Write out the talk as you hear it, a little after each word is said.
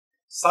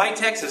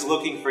SITEX is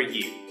looking for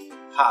you.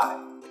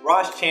 Hi,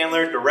 Ross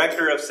Chandler,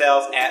 Director of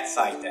Sales at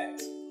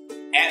SITEX.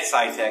 At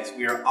SITEX,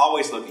 we are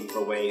always looking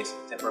for ways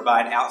to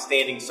provide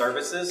outstanding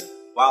services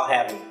while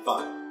having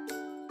fun.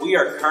 We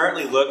are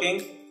currently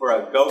looking for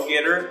a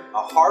go-getter,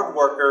 a hard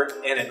worker,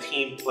 and a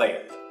team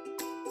player.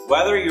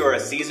 Whether you are a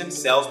seasoned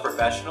sales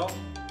professional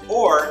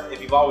or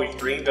if you've always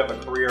dreamed of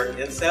a career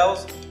in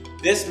sales,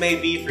 this may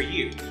be for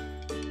you.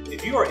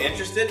 If you are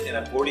interested in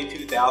a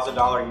 $42,000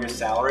 a year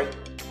salary,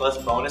 plus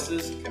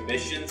bonuses,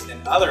 commissions,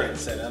 and other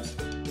incentives,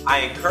 I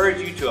encourage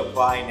you to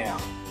apply now.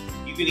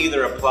 You can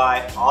either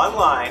apply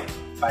online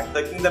by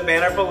clicking the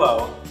banner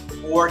below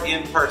or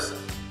in person.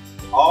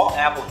 All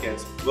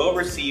applicants will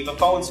receive a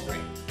phone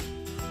screen.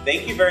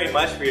 Thank you very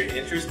much for your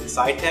interest in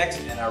SITEX,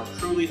 and I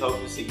truly hope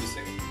to see you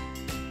soon.